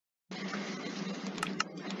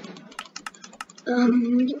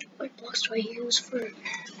What box do I use for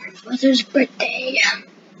my brother's birthday?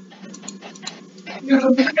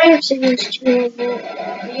 No, I have signals to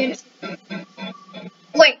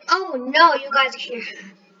Wait, oh no, you guys are here.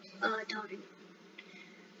 Darn.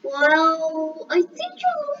 Well, I think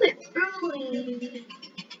you're a little bit early.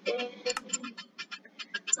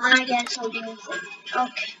 I guess I'll do it.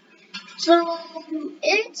 Okay. So,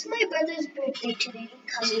 it's my brother's birthday today,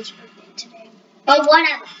 cousin's birthday today. But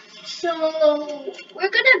whatever. So, we're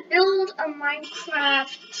gonna build a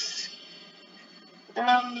Minecraft,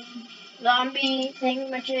 zombie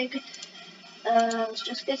thingamajig. Let's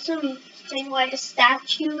just get some thing like a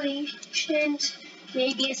statuations,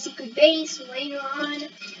 maybe a secret base later on.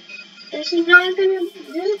 This is gonna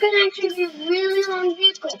actually be a really long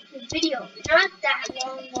video. Not that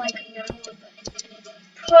long like a normal, but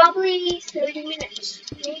probably 30 minutes.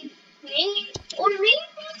 Maybe it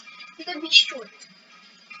could be short.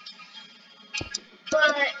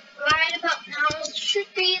 But right about now it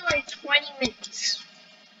should be like 20 minutes.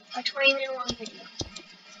 A 20-minute long video.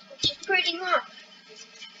 Which is pretty long.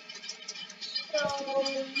 So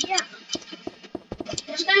yeah.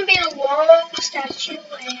 It's gonna be a long statue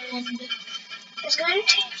and it's gonna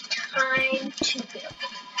take time to build.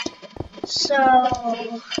 So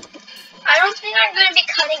I don't think I'm gonna be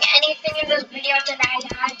cutting anything in this video today,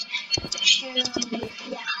 guys.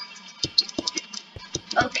 Yeah.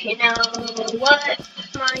 Okay, now what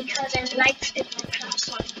my cousin likes is Minecraft,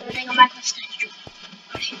 so I'm building a Minecraft statue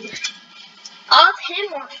of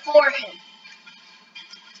him or for him.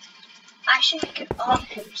 I should make it of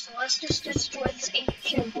him, so let's just destroy this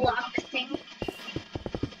ancient block thing.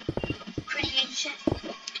 Pretty ancient.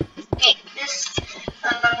 Okay,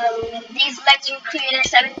 these legs were created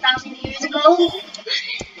 7,000 years ago.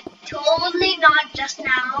 Totally not just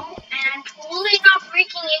now, and I'm totally not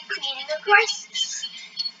breaking it, creating a crisis.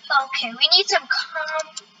 Okay, we need some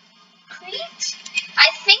concrete. I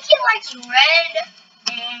think he likes red,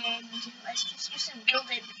 and let's just use some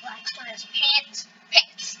gilded blackstone as pants.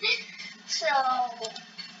 So,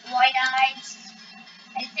 white eyes.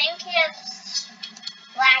 I think he has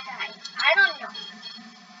black eyes. I don't know.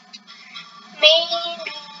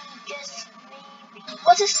 Maybe, just maybe.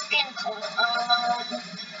 What's his skin color?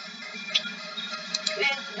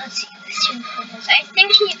 Let's see the skin colors. I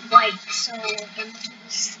think he's white, so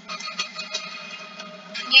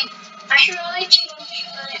I should really change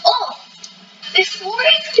my. Oh! Before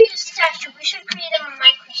we create a statue, we should create a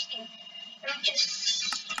Minecraft skin. Let me just.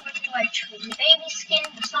 What do I choose? Baby skin,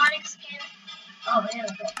 Sonic skin. Oh, there we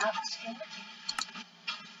go. Alpha skin.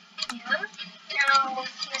 Yeah. Now,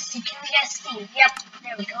 let's see. Can we get a skin? Yep.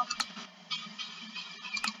 There we go.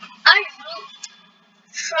 I know.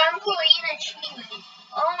 Trampoline achievement.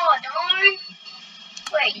 Oh, darn.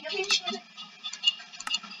 Wait, you can choose it.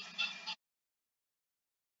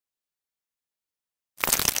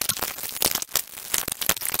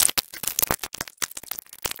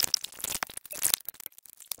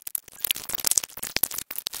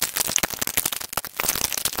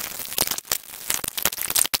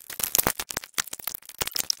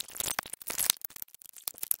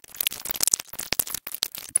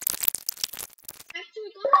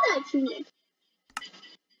 Actually got that achievement.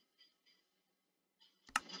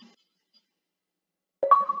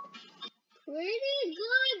 Pretty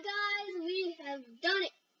good, guys. We have done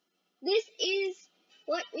it. This is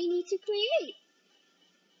what we need to create.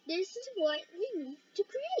 This is what we need to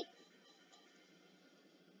create.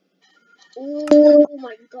 Oh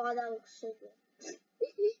my god, that looks so good.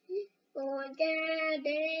 Oh my god,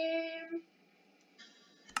 damn.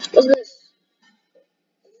 What's this?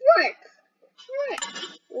 Frick.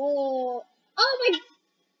 Whoa. Oh my.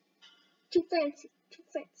 Too fancy. Too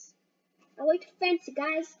fancy. Oh, way too fancy,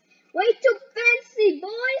 guys. Way too fancy,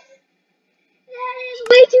 boys. That is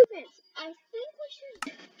way too fancy. I think we should.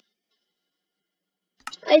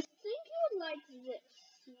 I think you would like this.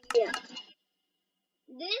 Yeah.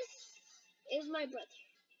 This is my brother.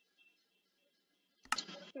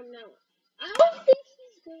 From now on. I don't think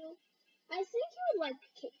he's gonna. I think he would like the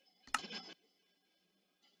cake.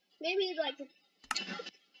 Maybe he'd like it.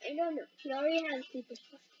 I don't know. He already has people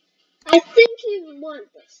stuff. I think he would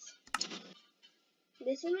want this.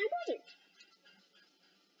 This is my brother.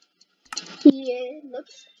 He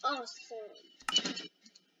looks awesome.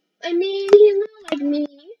 I mean, he's not like me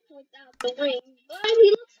without the ring, but he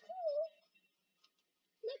looks cool.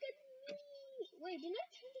 Look at me. Wait, didn't I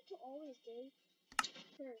turn it to always day?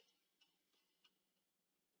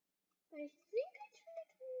 I think I turned it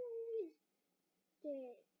to always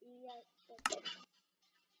day. Yeah, that's it.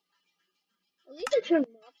 At least I turned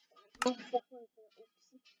mobs on.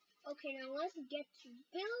 Okay, now let's get to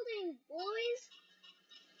building, boys.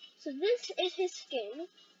 So this is his skin.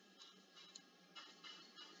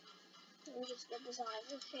 Let me just get this out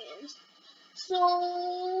of his hands. So,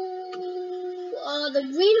 the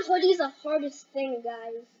green hoodie is the hardest thing,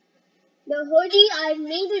 guys. The hoodie, I've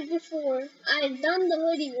made it before. I've done the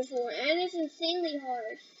hoodie before, and it's insanely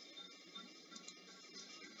hard.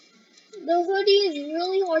 The hoodie is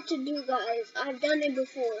really hard to do, guys. I've done it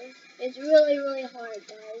before. It's really, really hard,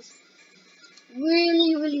 guys.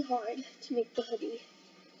 Really, really hard to make the hoodie.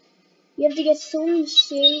 You have to get so many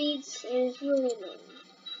shades, and it's really annoying.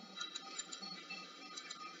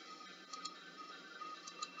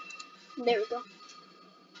 There we go.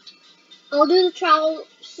 I'll do the trousers.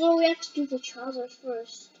 So we have to do the trousers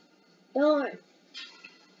first. Darn.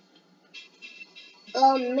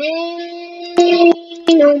 Oh man. Oh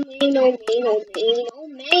man, oh man, oh man, oh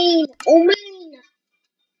man, oh man.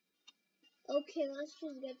 Okay, let's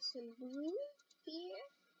just get some blue here.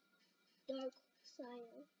 Dark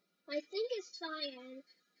cyan. I think it's cyan.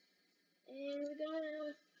 And we're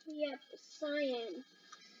gonna, yep, cyan.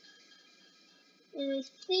 And I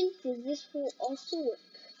think that this will also work.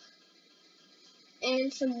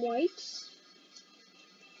 And some whites.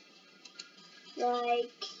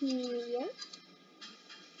 Like here.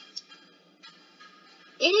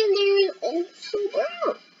 And there's also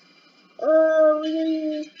brown. We're gonna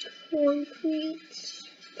use concrete.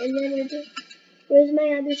 And then I just, where's my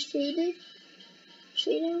other shaded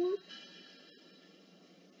one?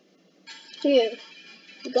 Here.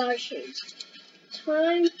 We got our shades.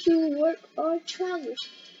 Time to work our trousers.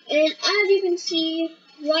 And as you can see,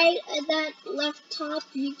 right at that left top,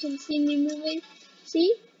 you can see me moving.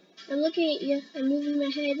 See? I'm looking at you. I'm moving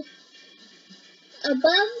my head. Above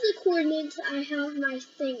the coordinates, I have my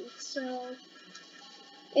thing. So,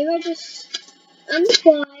 if I just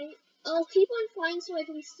unfly, I'll keep on flying so I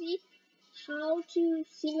can see how to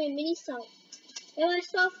see my mini self. If I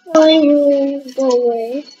stop flying, it will go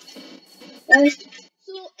away.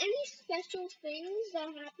 So any special things that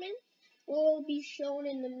happen will be shown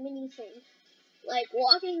in the mini thing. Like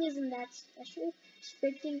walking isn't that special,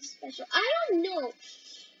 sprinting special. I don't know.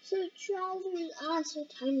 So trousers, so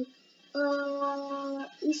tiny.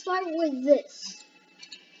 We start with this.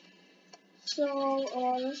 So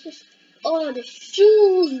let's just. Oh, the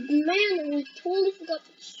shoes, man! We totally forgot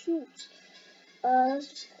the shoes. Let's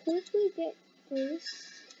just quickly get this.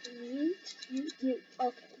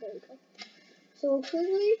 Okay, there we go. So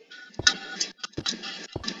quickly.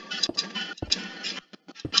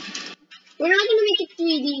 We're not gonna make it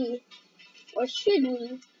 3D, or should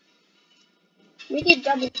we? Make it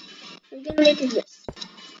double. We're gonna make it this.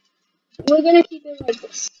 We're gonna keep it like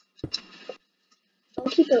this. I'll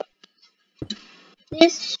keep it like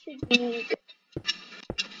this. Should be good.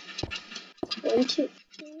 1, 2,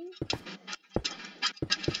 3.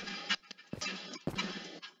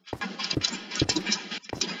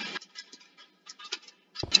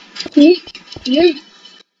 Here.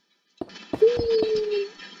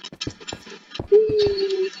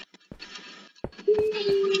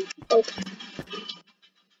 Okay.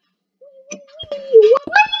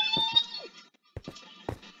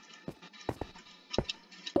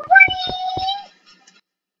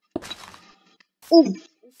 Oof.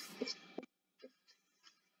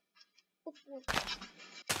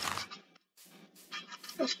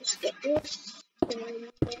 Let's just get this. And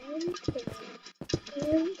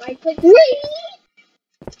right click. Whee!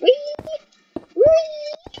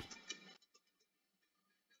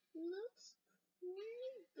 Looks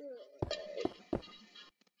pretty good.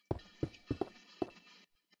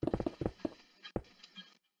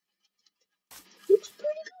 Looks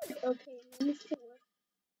pretty good. Okay, let me see.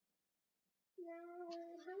 Now,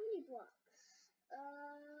 how many blocks?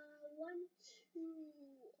 1, 2.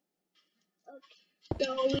 Okay, so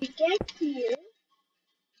we get here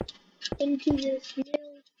into this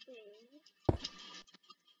middle thing.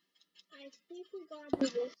 I think we gotta do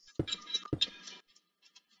this.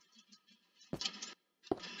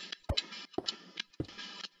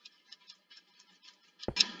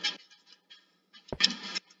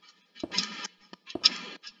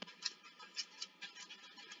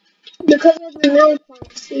 Because of the middle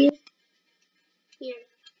point, see? Here.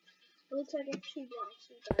 It looks like it's 2 blocks.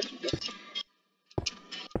 We gotta do this.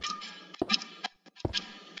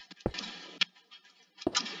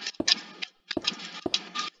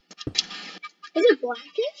 Is it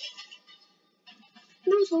blackish?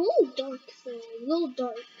 No, it's a little dark though. A little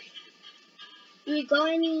dark. You got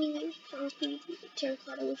any concrete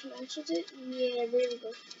terracotta which matches it? Yeah, there we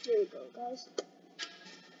go. There we go, guys.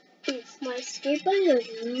 Oof, my skateboard is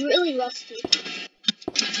really rusty.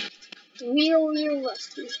 Real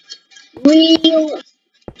rusty. Real rusty.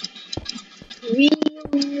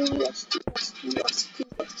 Real rusty.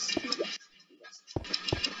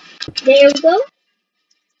 There we go.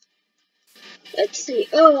 Let's see.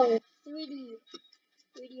 Oh, 3D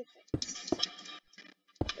effects.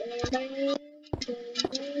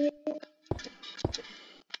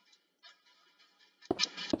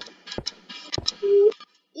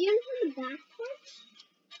 Even for the back part,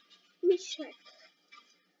 let me check.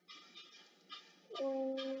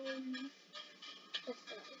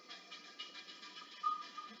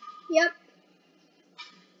 Yep,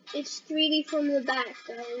 it's 3D from the back,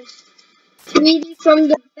 guys. 3D from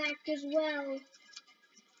the back as well.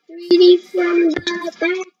 3D from the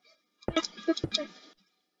back.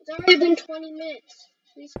 It's already been 20 minutes.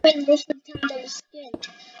 We spent most of the time on the skin.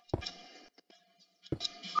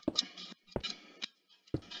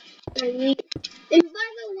 And by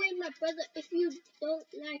the way, my brother, if you don't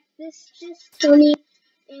like this, just tell me,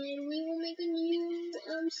 and we will make a new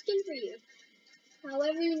skin for you.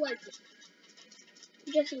 However you like it.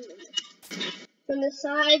 Just remember. From the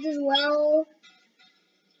sides as well.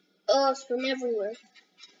 Oh, it's from everywhere.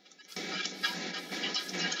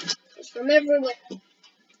 It's from everywhere.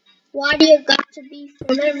 Why do you got to be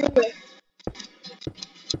from everywhere?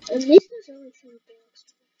 And this is only something else.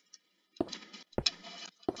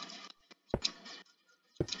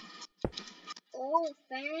 Oh,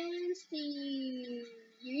 fancy.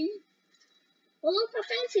 Oh, look how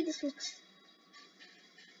fancy this looks.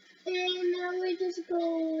 And now we just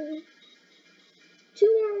go 2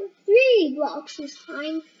 or 3 blocks this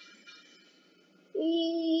time.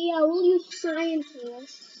 Yeah, we'll use science for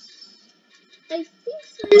this. I think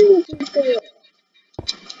science is good.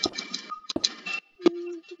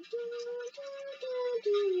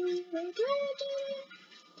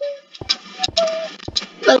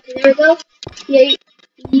 Okay, there we go. Yay.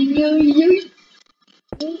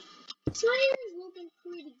 Science is looking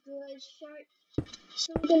pretty good, sharp.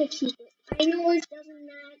 So I'm gonna keep it. I know it doesn't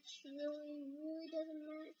match, really doesn't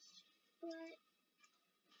match, but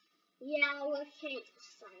yeah, we'll change the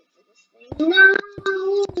sign for this thing. No,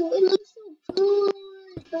 it looks so good.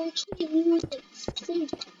 Don't change it. See.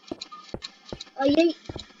 Yeah.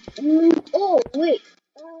 Oh wait.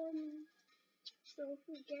 So if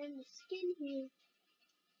we get in the skin here,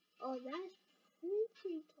 oh that's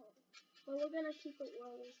pretty tall. But we're gonna keep it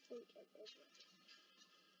where we think it is.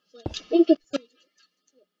 So I think it's in here.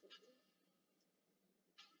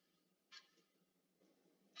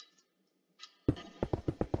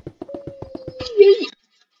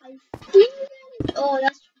 I think that is. Oh,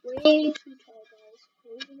 that's way too tall, guys.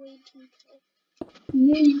 Way too tall.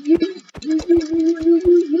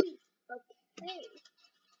 Okay.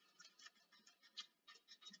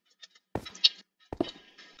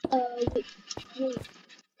 Wait.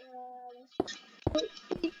 Let's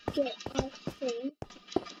get our thing.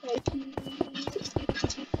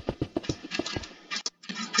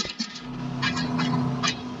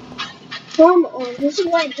 Come on, this is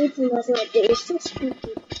why I hate the noise like this. It's so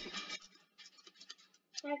spooky.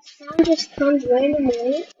 That sound just comes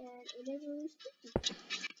randomly and it is really spooky.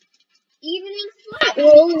 Even in flat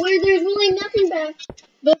world where there's really nothing back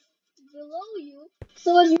below you,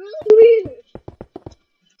 so it's really weird.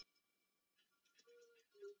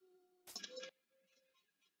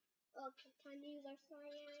 Okay, time to use our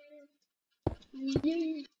cyan. If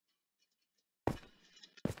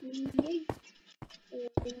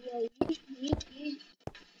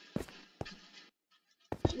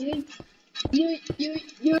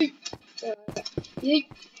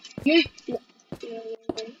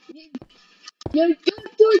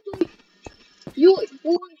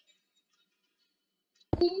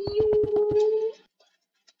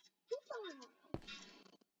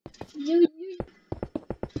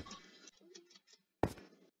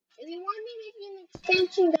you want me to make an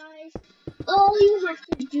expansion, guys, all you have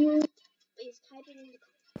to do is type it in the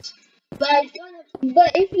comments. But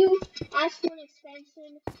if you ask for an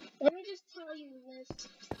expansion, let me just tell you this.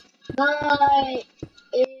 But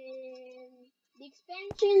the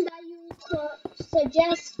expansion that you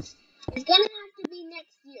suggest is gonna have to be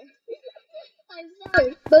next year. I'm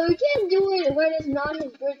sorry, but we can't do it when it's not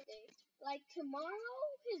his birthday. Like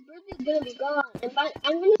tomorrow, his birthday's gonna be gone, and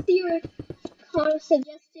I'm gonna see your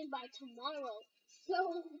suggestion by tomorrow.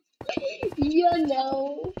 So you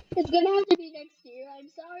know, it's gonna have to be next year. I'm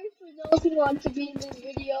sorry for those who want to be in this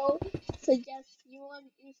video. You want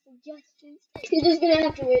your suggestions? You're just gonna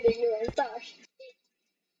have to wait a year. I'm sorry.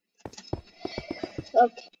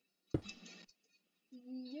 Okay.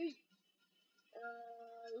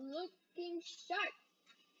 Looking sharp.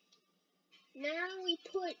 Now we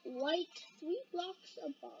put white 3 blocks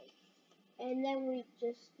above.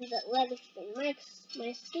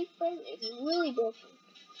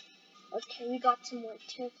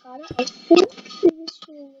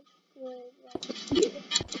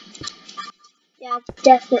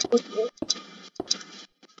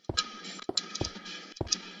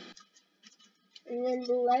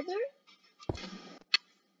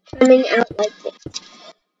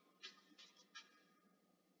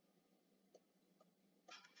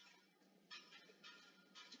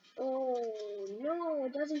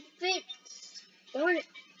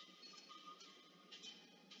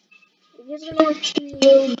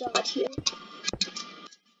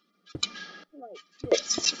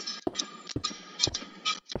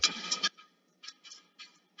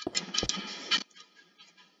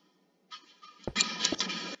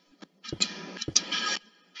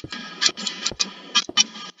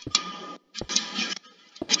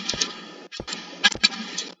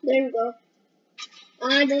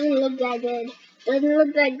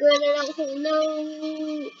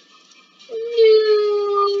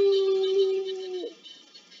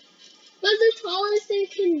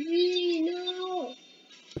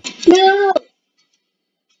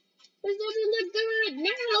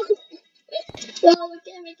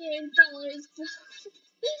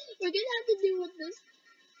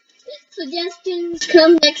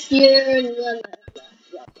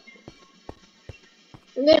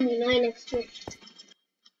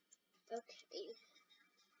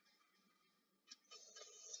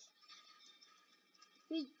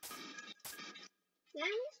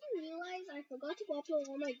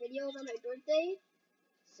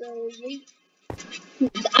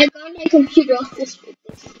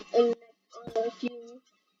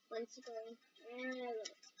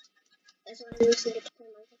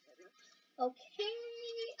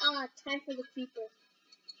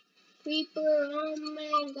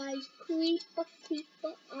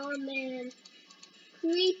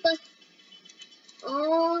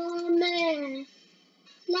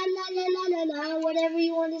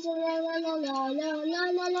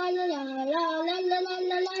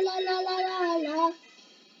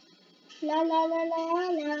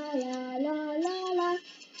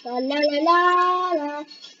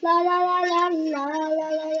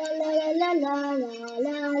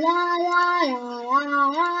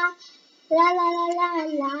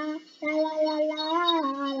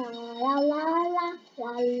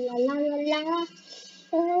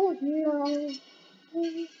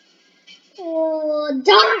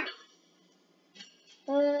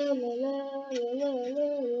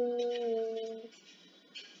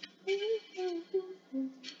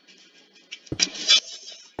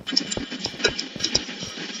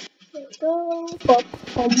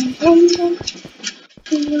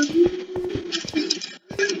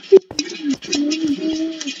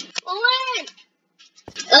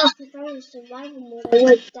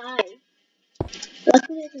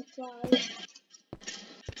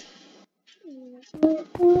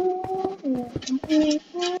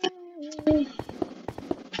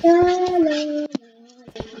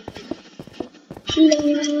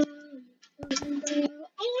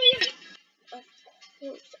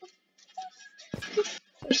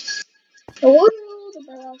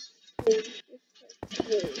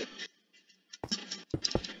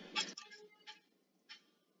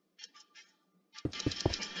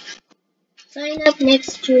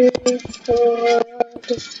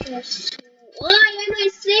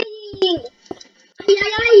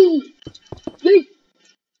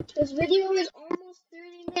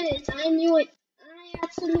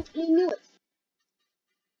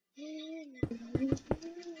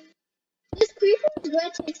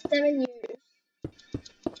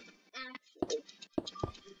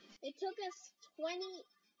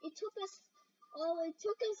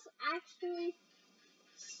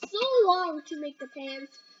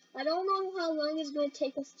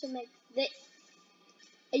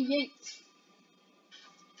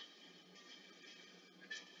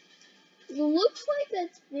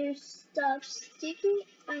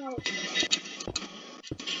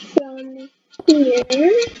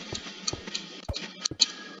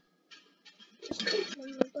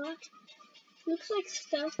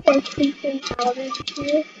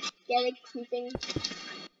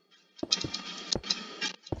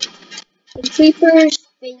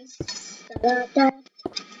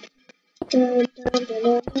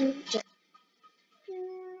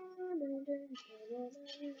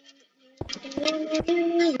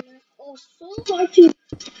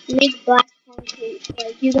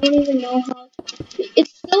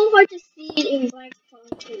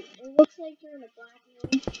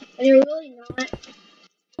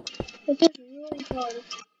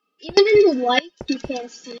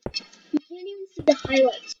 see the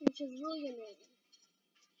highlights, which is really annoying.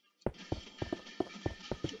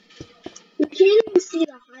 You can't even see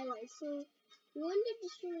the highlights, so you end up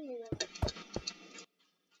destroying a lot.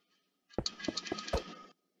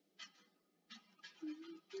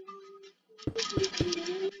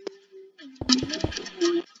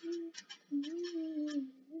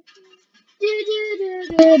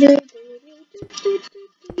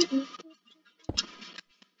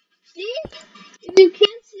 See? If you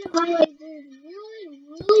can't see the highlights, it's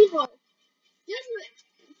really hard. Just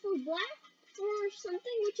for black or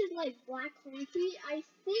something which is like black concrete, I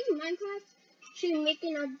think Minecraft should make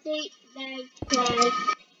an update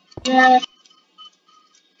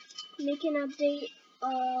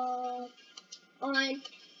on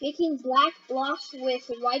making black blocks with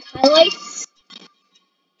white highlights,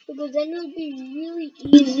 because then it'll be really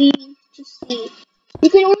easy to see. You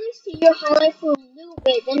can only see your highlight for a little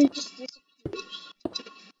bit, then it just disappears.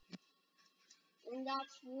 And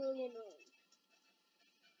that's really annoying.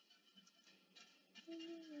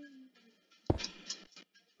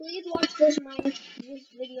 Please watch this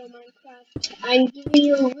video, Minecraft. I'm giving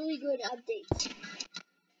you a really good update.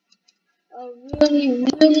 A really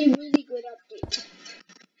good update.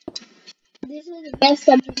 This is the best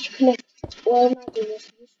update you can. Well, not the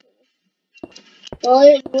most useful. Well,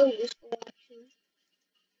 it is really useful actually.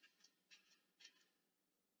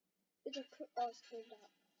 It's a scrolled out.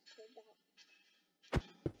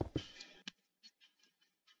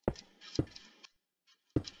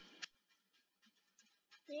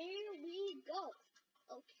 There we go.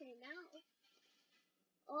 Okay, now.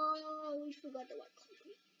 Oh, we forgot the white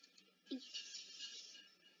concrete.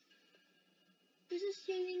 This is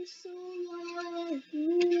taking so long.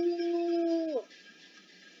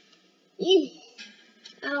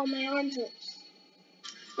 Ow, my arm hurts.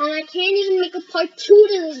 And I can't even make a part 2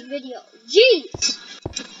 to this video. Jeez!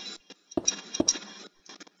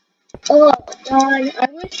 Oh, darn. I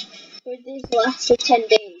wish this lasted 10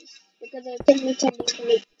 days. Because it would take me 10 days to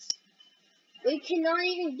make this. We cannot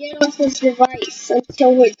even get off this device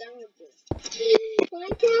until we're done with this.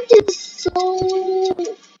 Minecraft is so...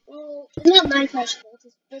 Well, it's not Minecraft's fault,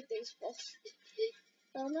 it's Birthday's fault.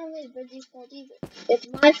 Well, not really Birthday's fault either. It's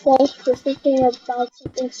my fault for thinking about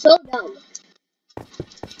something so dumb.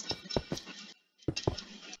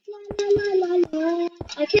 La, la, la, la.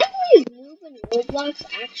 I can't believe Noob and Roblox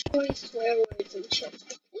actually swear words and shit.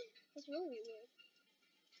 That's really weird.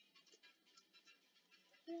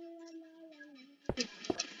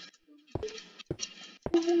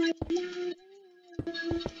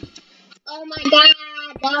 Oh my god,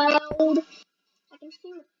 dude! I can see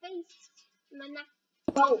your face. My neck.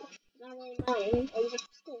 Oh, not really mine. I was at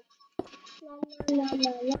school. La la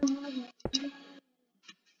la la la la.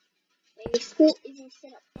 My school isn't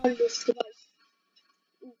set up on this device.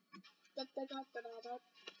 Da, da, da, da, da, da.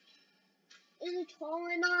 Is it tall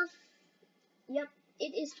enough? Yep,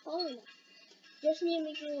 it is tall enough. Just need to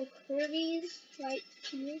make little curvies right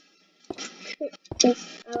here.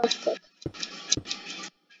 Yes, left click.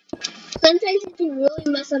 Sometimes you can really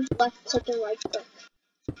mess up left click and right click.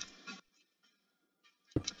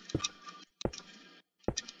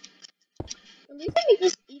 At least I made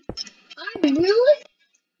this equal.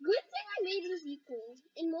 Good thing I made this equal.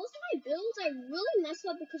 In most of my builds, I really mess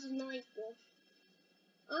up because it's not equal.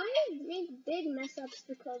 I make big mess ups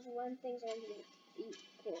because when things aren't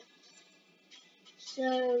equal. So,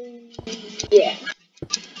 yeah.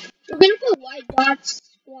 We're gonna put white dots,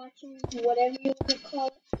 splotches, whatever you want to call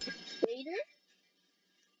it, later.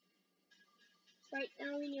 Right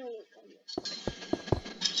now we need to work on this.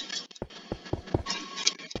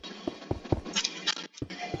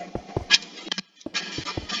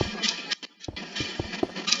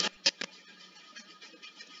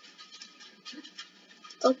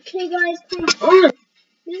 Okay guys, come on.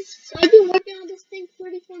 I've been working on this thing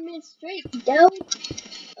 34 minutes straight.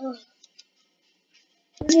 Ugh.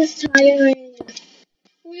 This is tiring.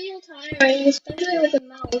 Real tiring, especially with the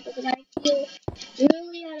mouse, because I feel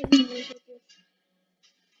really out of ease with this.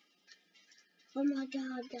 Oh my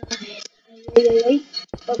god, guys. Wait.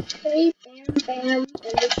 Okay, bam,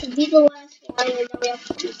 and this should be the last one, and then we have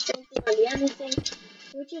to do something on the other thing,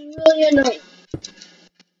 which is really annoying.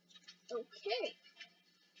 Okay.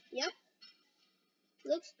 Yep.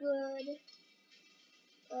 Looks good.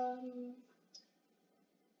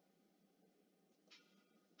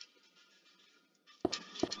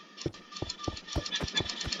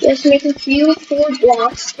 Just make a few 4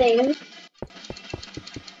 blocks thing.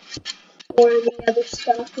 Or the other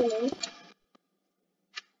stuff, you know.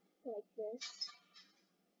 Like this.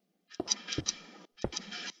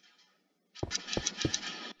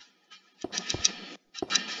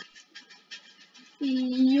 Ba-bing,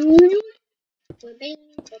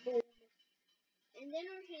 ba-boom. And then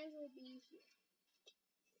our hands will be here.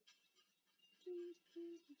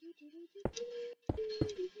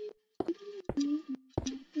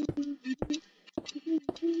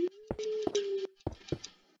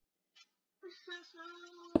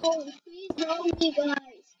 Oh, please help me,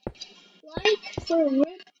 guys. Like for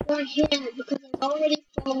rip my hand because it's already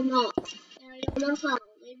fallen off. And I don't know how.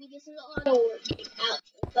 Maybe this is auto working. Ouch,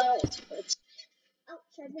 guys.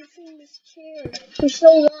 Ouch, I've been sitting in this chair for so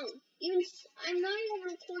long. I'm not even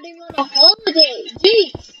recording on a holiday.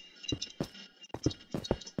 Jeez.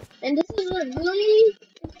 And this is a really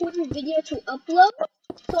important video to upload.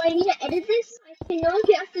 So I need to edit this. I cannot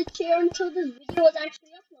get off the chair until this video is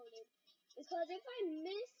actually uploaded. Because if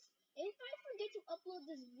I forget to upload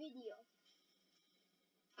this video,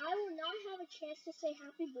 I will not have a chance to say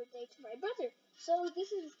happy birthday to my brother. So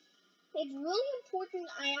it's really important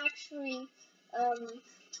I actually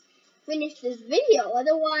finish this video.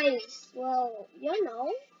 Otherwise, well,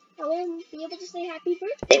 I won't be able to say happy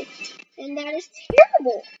birthday. And that is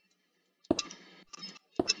terrible.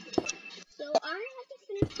 So I have to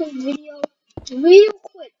finish this video real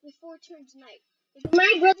quick before it turns night. Because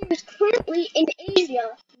my brother is currently in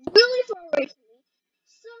Asia, really far away from me.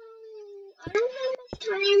 So I don't have much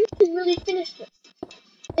time to really finish this.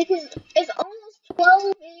 Because it's almost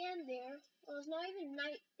 12 a.m. there. Well, it's not even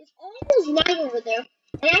night. It's almost night over there.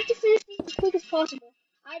 And I have to finish this as quick as possible.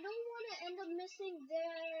 I don't want to end up missing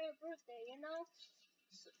their birthday, you know?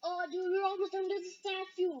 Oh, dude, we're almost under the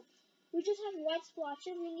statue. We just have white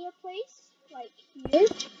splotches in your place. Like here,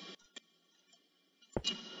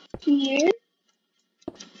 here,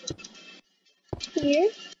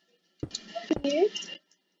 here, here,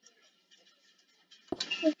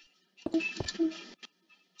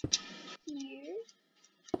 here,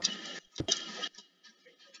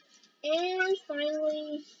 and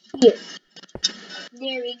finally here.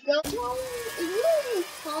 There we go. Well, it's a little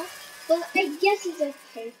tall, but I guess it's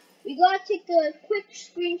okay. We gotta take a quick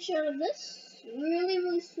screenshot of this really,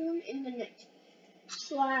 really soon in the next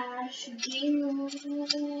 /game.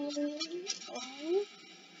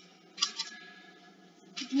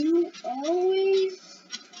 You always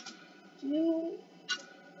do.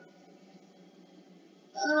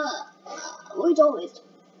 Where's always?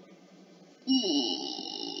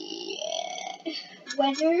 Yeah.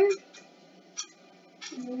 Weather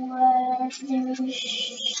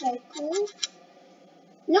cycle.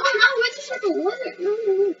 No, not weather cycle. Weather. No.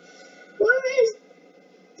 Where is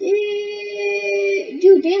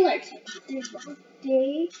daylight cycle?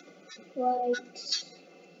 Daylight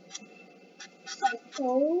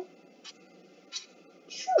cycle.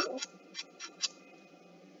 True.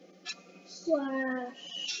 Slash.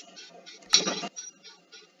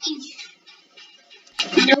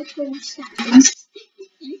 No phone sounds.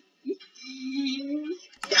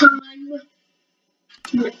 Time.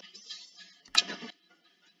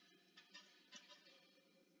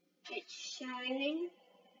 It's shining.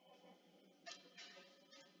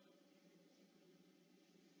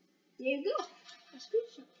 There you go. That's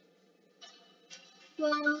good.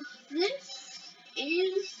 Well, this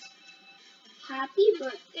is happy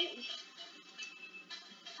birthday.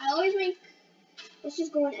 I always make. Let's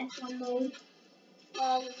just go in F1 mode.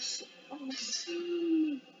 Oh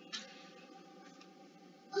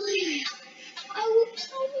yeah. I will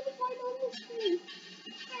tell you if I don't stream.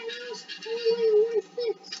 And it was totally worth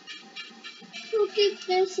it. Look at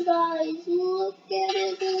this, guys. Look at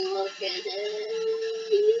it. Look at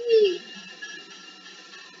it.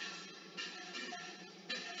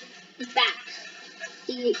 Back.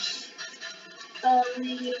 Each.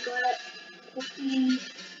 You gotta quickly.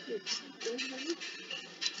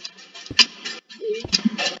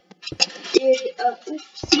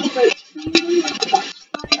 Oopsie, but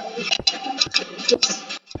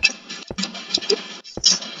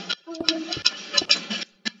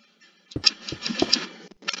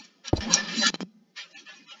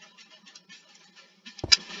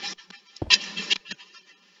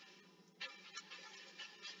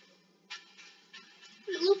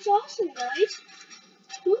it looks awesome, guys.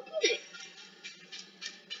 Look at it.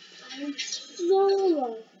 I'm so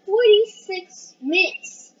long. 46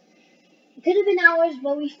 minutes. It could have been hours,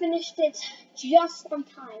 but we finished it just on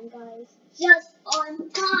time, guys. Just on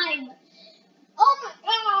time. Oh my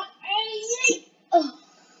god. Oh.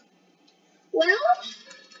 Well,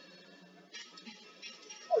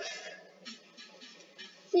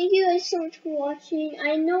 thank you guys so much for watching.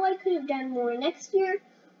 I know I could have done more. Next year,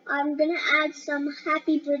 I'm going to add some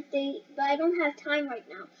happy birthday, but I don't have time right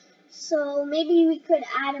now. So maybe we could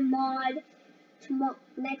add a mod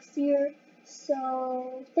next year.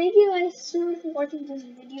 So, thank you guys so much for watching this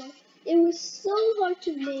video. It was so hard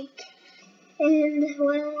to make. And,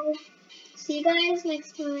 well, see you guys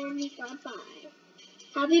next time. Bye-bye.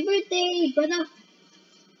 Happy birthday, brother.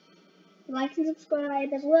 Like and subscribe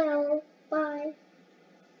as well.